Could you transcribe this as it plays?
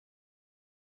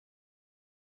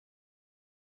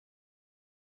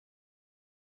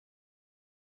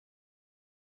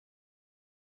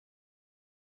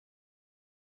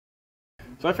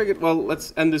So I figured, well,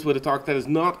 let's end this with a talk that is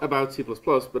not about C++,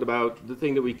 but about the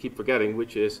thing that we keep forgetting,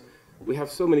 which is we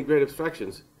have so many great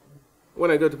abstractions.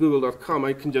 When I go to google.com,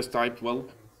 I can just type, well,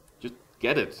 just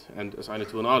get it and assign it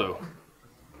to an auto.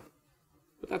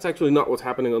 But that's actually not what's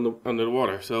happening under the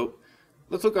water. So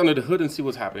let's look under the hood and see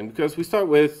what's happening, because we start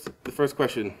with the first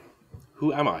question: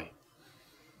 who am I?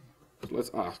 So let's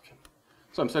ask.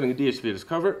 So I'm setting a DHCP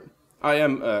discover. I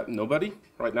am nobody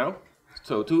right now.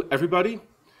 So to everybody,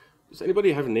 does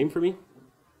anybody have a name for me?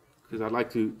 Because I'd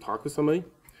like to talk with somebody.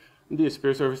 And the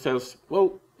DHCP server says,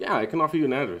 well, yeah, I can offer you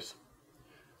an address.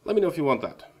 Let me know if you want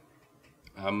that.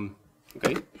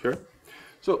 Okay, sure.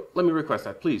 So let me request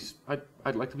that, please.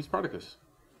 I'd like to be Spartacus.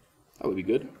 That would be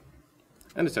good.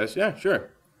 And it says, yeah,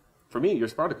 sure. For me, you're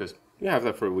Spartacus. You have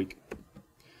that for a week.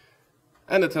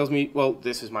 And it tells me, well,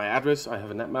 this is my address. I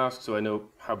have a net mask, so I know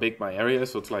how big my area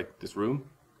is. So it's like this room.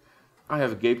 I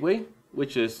have a gateway,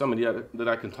 which is somebody that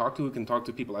I can talk to, who can talk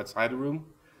to people outside the room.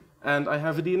 And I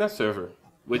have a DNS server,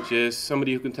 which is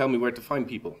somebody who can tell me where to find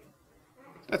people.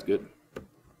 That's good.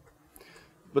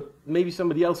 But maybe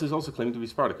somebody else is also claiming to be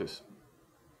Spartacus.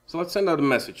 So let's send out a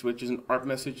message, which is an ARP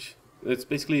message. It's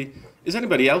basically, is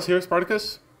anybody else here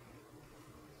Spartacus?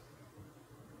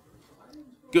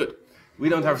 Good. We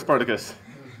don't have Spartacus.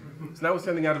 So now we're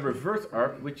sending out a reverse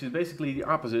ARP, which is basically the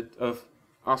opposite of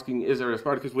asking, is there a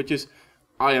Spartacus, which is,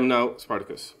 I am now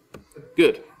Spartacus.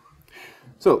 Good.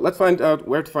 So let's find out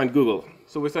where to find Google.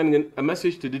 So we're sending a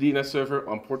message to the DNS server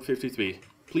on port 53.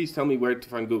 Please tell me where to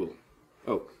find Google.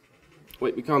 Oh,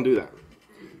 wait, we can't do that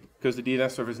because the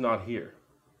DNS server is not here.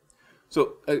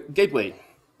 So, gateway.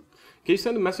 Can you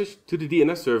send a message to the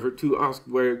DNS server to ask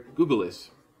where Google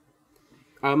is?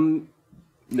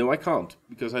 No, I can't,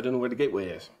 because I don't know where the gateway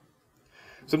is.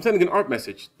 So I'm sending an ARP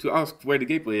message to ask where the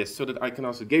gateway is, so that I can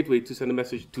ask the gateway to send a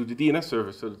message to the DNS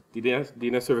server, so that the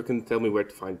DNS server can tell me where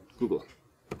to find Google.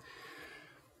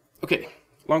 Okay,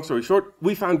 long story short,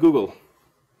 we found Google.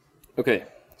 Okay,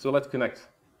 so let's connect.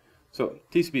 So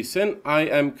TCP SYN, I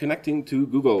am connecting to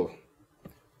Google.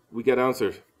 We get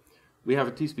answered. We have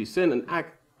a TCP SYN and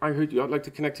ACK. I heard you, I'd like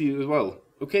to connect to you as well.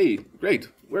 Okay, great,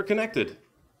 we're connected.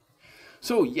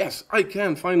 So yes, I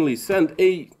can finally send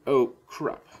a, oh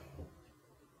crap.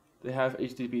 They have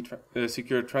HTTP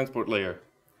secure transport layer.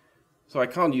 So I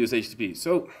can't use HTTP.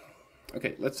 So,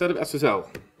 okay, let's set up SSL.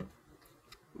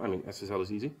 I mean, SSL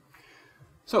is easy.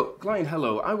 So, client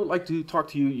hello, I would like to talk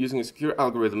to you using a secure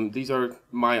algorithm. These are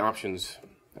my options.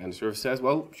 And the server says,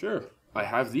 well, sure, I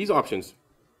have these options.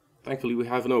 Thankfully, we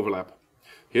have an overlap.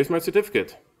 Here's my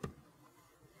certificate.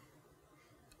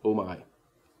 Oh my.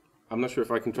 I'm not sure if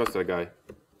I can trust that guy.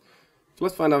 So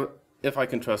let's find out if I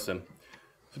can trust him.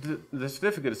 So the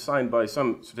certificate is signed by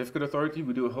some certificate authority.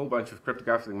 We do a whole bunch of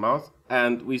cryptographic math,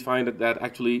 and we find that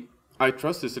actually I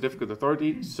trust the certificate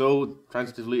authority, so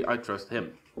transitively I trust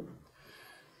him.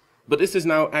 But is this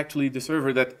now actually the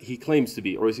server that he claims to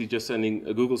be, or is he just sending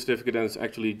a Google certificate and it's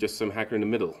actually just some hacker in the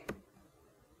middle?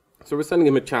 So we're sending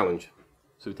him a challenge.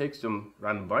 So we take some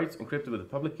random bytes, encrypted with a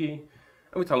public key,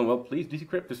 and we tell him, well, please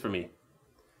decrypt this for me.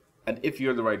 And if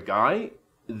you're the right guy,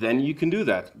 then you can do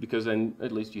that, because then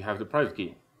at least you have the private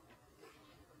key.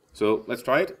 So let's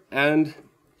try it, and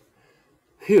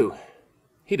phew,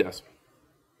 he does.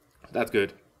 That's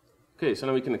good. Okay, so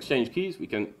now we can exchange keys, we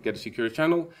can get a secure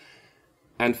channel,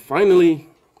 and finally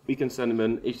we can send him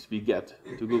an HTTP GET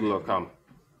to google.com.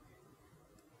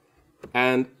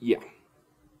 And yeah,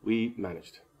 we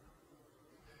managed.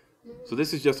 So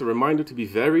this is just a reminder to be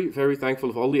very, very thankful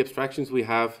of all the abstractions we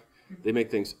have. They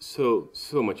make things so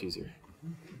much easier.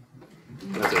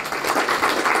 That's it.